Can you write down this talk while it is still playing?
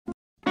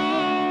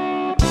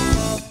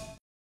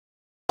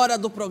Hora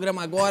do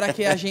programa agora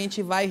que a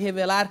gente vai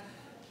revelar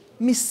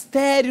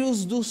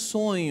mistérios dos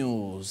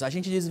sonhos. A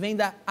gente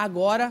desvenda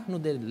agora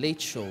no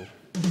Leite Show.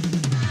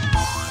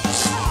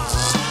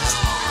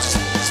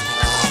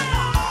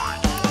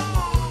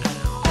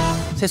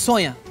 Você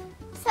sonha?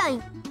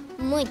 Sonho.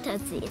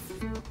 Muitas vezes.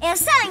 Eu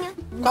sonho.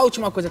 Qual a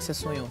última coisa que você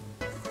sonhou?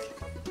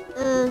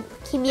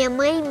 Que minha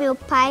mãe e meu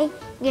pai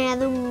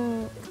ganharam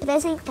um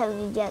presentão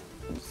no Dia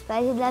dos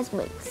Pais e das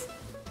Mães.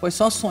 Foi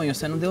só sonho,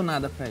 você não deu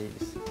nada pra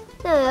eles.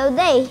 Não, eu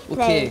dei O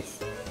pra quê? eles.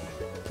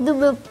 Do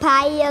meu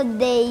pai eu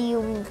dei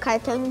um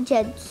cartão no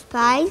Dia dos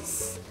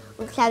Pais,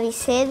 um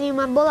travesseiro e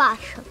uma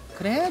bolacha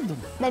Credo,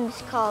 da minha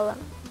escola.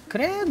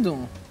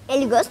 credo.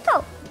 Ele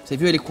gostou? Você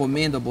viu ele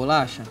comendo a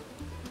bolacha?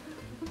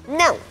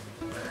 Não.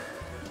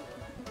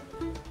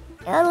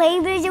 Eu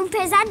lembro de um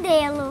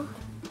pesadelo.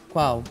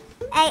 Qual?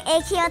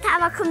 É que eu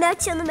tava com meu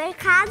tio no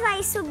mercado,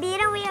 aí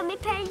subiram e eu me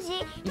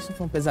perdi. Isso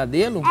foi um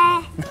pesadelo?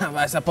 É.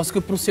 Mas aposto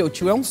que pro seu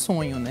tio é um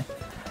sonho, né?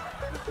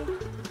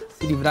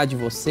 Se livrar de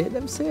você,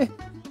 deve ser.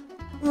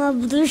 Uma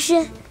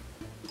bruxa,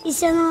 e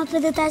se eu não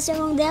apresentasse a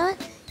mão dela,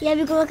 ia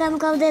me colocar no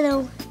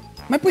caldeirão.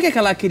 Mas por que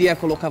ela queria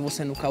colocar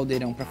você no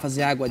caldeirão? Pra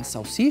fazer água de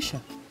salsicha?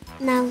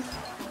 Não.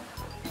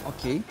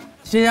 Ok.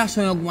 Você já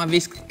sonhou alguma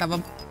vez que tava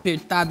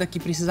apertada, que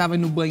precisava ir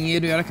no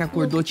banheiro e a hora que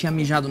acordou tinha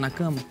mijado na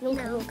cama?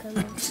 Nunca, nunca.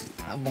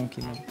 Tá bom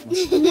que não.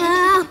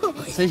 Não.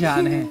 Você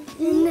já, né?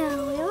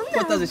 Não, eu não.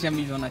 Quantas vezes já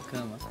mijou na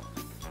cama?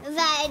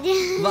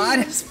 Várias.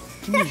 Várias.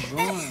 Que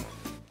mijona.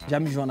 Já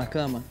mijou na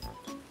cama?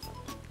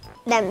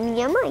 Da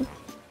minha mãe.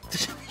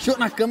 Você já mijou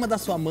na cama da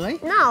sua mãe?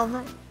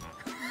 Nova.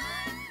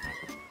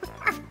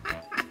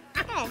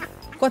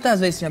 É. Quantas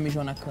vezes você já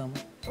mijou na cama?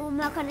 O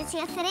meu quando eu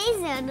tinha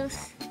 3 anos.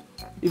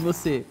 E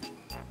você?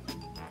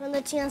 Quando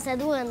eu tinha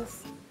 7 anos.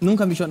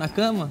 Nunca mijou na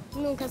cama?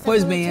 Nunca. Só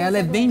Pois quando eu bem, tinha ela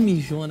é 7 bem anos.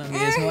 mijona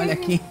mesmo, olha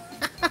aqui.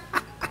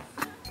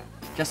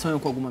 Já sonhou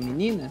com alguma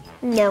menina?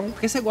 Não.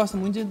 Porque você gosta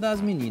muito das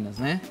meninas,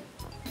 né?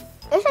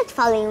 Eu já te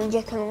falei um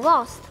dia que eu não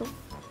gosto.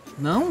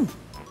 Não?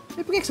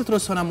 E por que você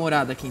trouxe sua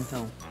namorada aqui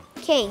então?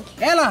 Quem?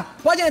 Ela,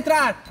 pode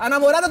entrar! A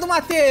namorada do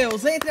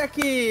Matheus, entre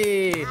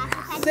aqui!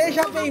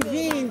 Seja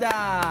bem-vinda!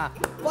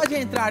 Pode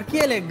entrar, que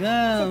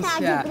elegância!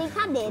 Você tá de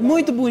brincadeira.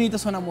 Muito bonita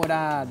sua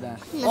namorada.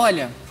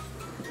 Olha,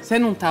 você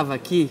não tava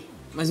aqui,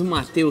 mas o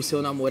Matheus,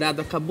 seu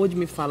namorado, acabou de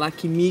me falar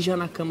que mija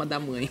na cama da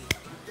mãe.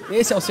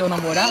 Esse é o seu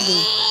namorado?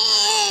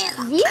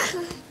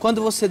 Viu?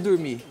 Quando você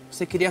dormir,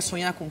 você queria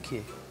sonhar com o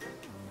quê?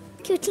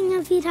 Que eu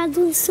tinha virado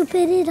um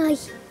super-herói.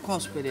 Qual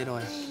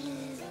super-herói?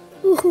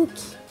 O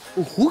Hulk.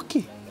 O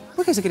Hulk?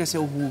 Por que você queria ser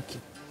o Hulk?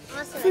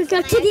 Nossa, Porque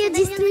eu queria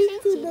destruir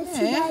tudo a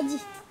cidade.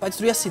 Vai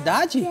destruir a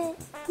cidade? É.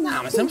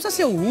 Não, mas você não precisa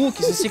ser o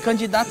Hulk, você se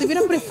candidata e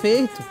vira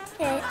prefeito.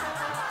 É.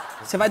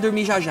 Você vai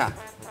dormir já já.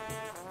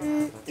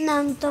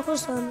 Não tô com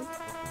sono.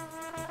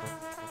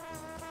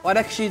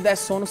 Hora que te der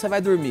sono, você vai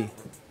dormir.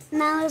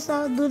 Não, eu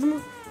só durmo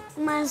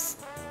umas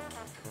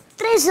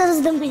 3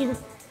 horas da manhã.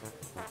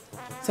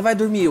 Você vai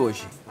dormir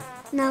hoje.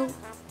 Não,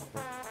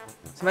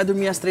 Você vai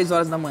dormir às 3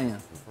 horas da manhã.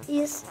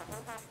 isso.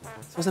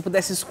 Se você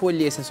pudesse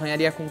escolher, você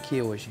sonharia com o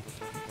que hoje?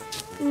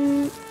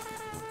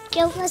 Que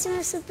eu fosse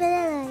um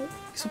super-herói.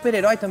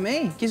 Super-herói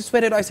também? Que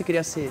super-herói você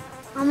queria ser?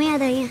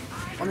 Homem-Aranha.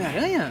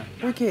 Homem-Aranha?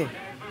 Por quê?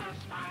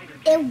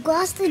 Eu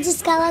gosto de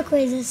escalar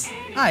coisas.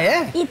 Ah,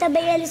 é? E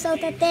também ele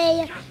solta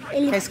teia.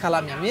 Ele... Quer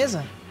escalar minha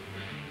mesa?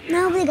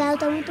 Não, obrigado,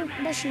 tá muito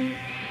baixinho.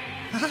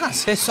 Ah,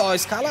 você só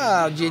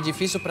escala de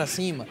edifício pra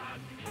cima.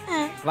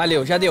 É.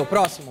 Valeu, já deu.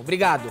 Próximo,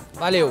 obrigado.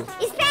 Valeu.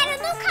 Espero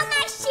nunca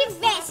mais te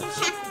ver, seu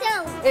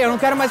chatão. Ei, eu não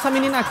quero mais essa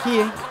menina aqui,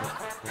 hein?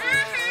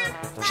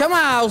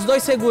 Chama os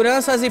 2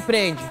 seguranças e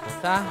prende,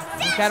 tá?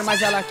 Não quero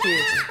mais ela aqui.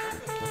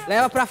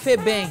 Leva pra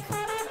Febem.